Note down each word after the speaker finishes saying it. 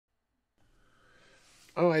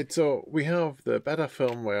Alright, so we have the beta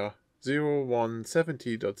firmware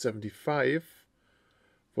 0170.75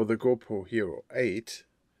 for the GoPro Hero 8,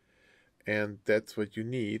 and that's what you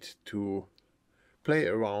need to play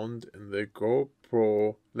around in the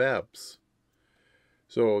GoPro labs.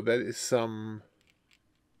 So that is some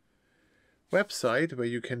website where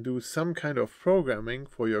you can do some kind of programming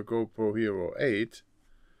for your GoPro Hero 8,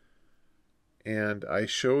 and I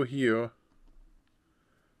show here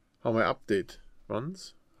how my update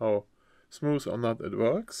runs, how smooth or not it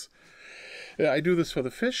works. I do this for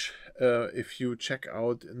the fish. If you check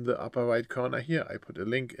out in the upper right corner here, I put a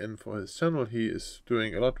link in for his channel. He is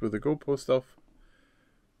doing a lot with the GoPro stuff,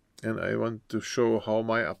 and I want to show how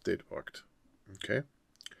my update worked. Okay,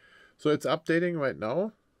 so it's updating right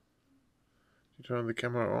now. You turn the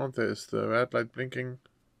camera around, there is the red light blinking.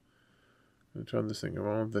 You turn this thing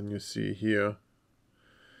around, then you see here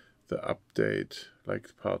the update,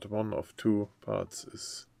 like part 1 of 2 parts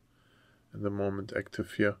is in the moment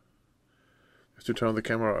active here. You have to turn the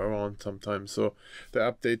camera around sometimes, so the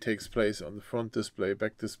update takes place on the front display,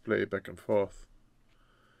 back and forth.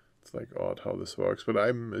 It's like odd how this works, but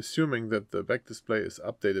I'm assuming that the back display is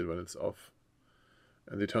updated when it's off,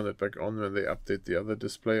 and they turn it back on when they update the other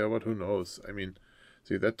display, or what, who knows. I mean,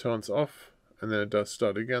 see, that turns off, and then it does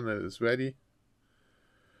start again, and it's ready.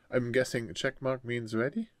 I'm guessing a check mark means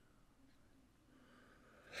ready.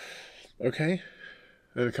 Okay,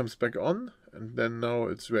 then it comes back on, and then now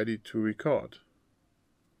it's ready to record.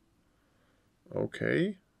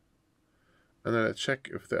 Okay, and then I check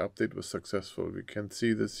if the update was successful. We can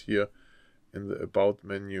see this here in the About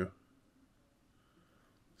menu.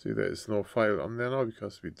 See, there is no file on there now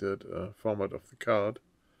because we did a format of the card.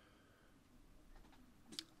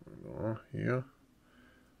 Here,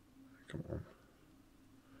 come on,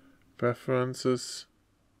 preferences.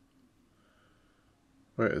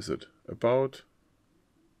 Where is it? About,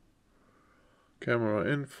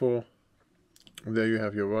 camera info, and there you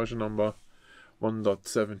have your version number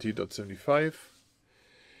 1.70.75,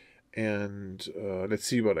 and let's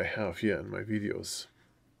see what I have here in my videos.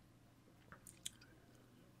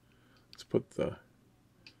 Let's put the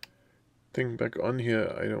thing back on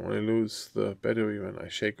here. I don't want to lose the battery when I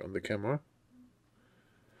shake on the camera.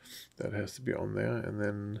 That has to be on there, and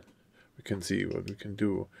then we can see what we can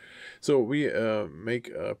do. So we make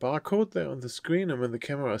a barcode there on the screen, and when the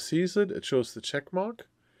camera sees it, it shows the check mark,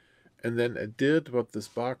 and then it did what this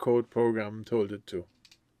barcode program told it to.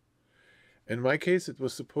 In my case, it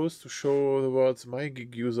was supposed to show the words "my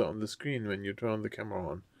gig user" on the screen when you turn the camera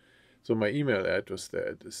on. So my email address there,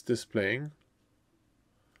 it is displaying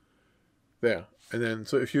there. And then,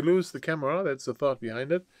 so if you lose the camera, that's the thought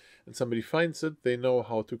behind it, and somebody finds it, they know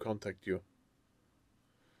how to contact you.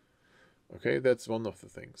 Okay, that's one of the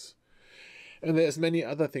things. And there's many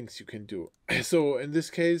other things you can do. So in this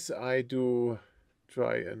case, I do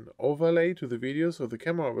try an overlay to the video, so the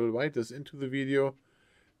camera will write this into the video.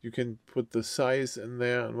 You can put the size in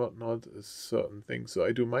there and whatnot, certain things. So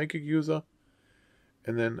I do my gig user,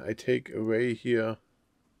 and then I take away here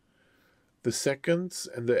the seconds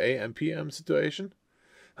and the AM PM situation.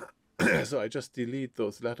 So I just delete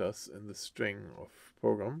those letters in the string of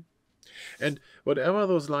program. And whatever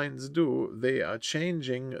those lines do, they are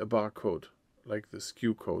changing a barcode, like this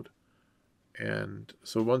Q code. And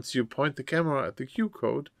so once you point the camera at the Q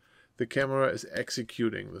code, the camera is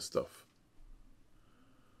executing the stuff.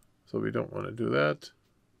 So we don't want to do that.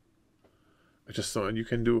 I just thought you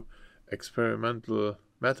can do experimental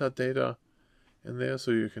metadata in there, so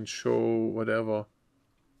you can show whatever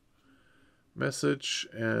message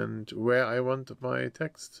and where I want my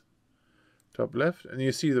text. Top left, and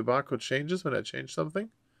you see the barcode changes when I change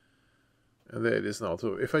something, and there it is now.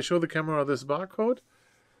 So if I show the camera this barcode,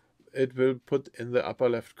 it will put in the upper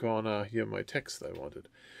left corner here my text I wanted.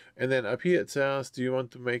 And then up here it says, do you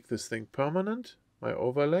want to make this thing permanent, my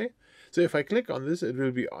overlay? So if I click on this, it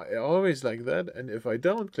will be always like that, and if I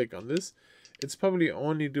don't click on this, it's probably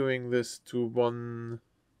only doing this to one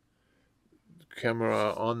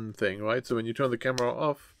camera on thing, right? So when you turn the camera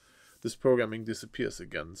off, this programming disappears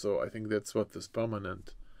again. So I think that's what this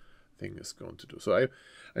permanent thing is going to do. So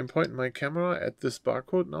I'm pointing my camera at this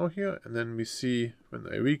barcode now here, and then we see when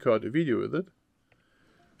I record a video with it,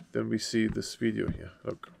 then we see this video here.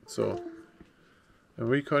 Look, so I'm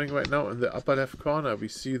recording right now. In the upper left corner, we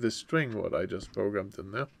see the string what I just programmed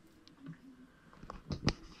in there.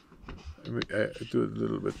 I do it a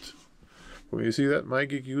little bit. When you see that, my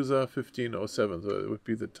gig user 1507, so it would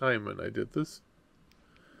be the time when I did this.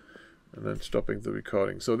 And then stopping the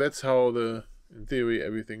recording. So that's how in theory,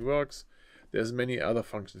 everything works. There's many other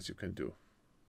functions you can do.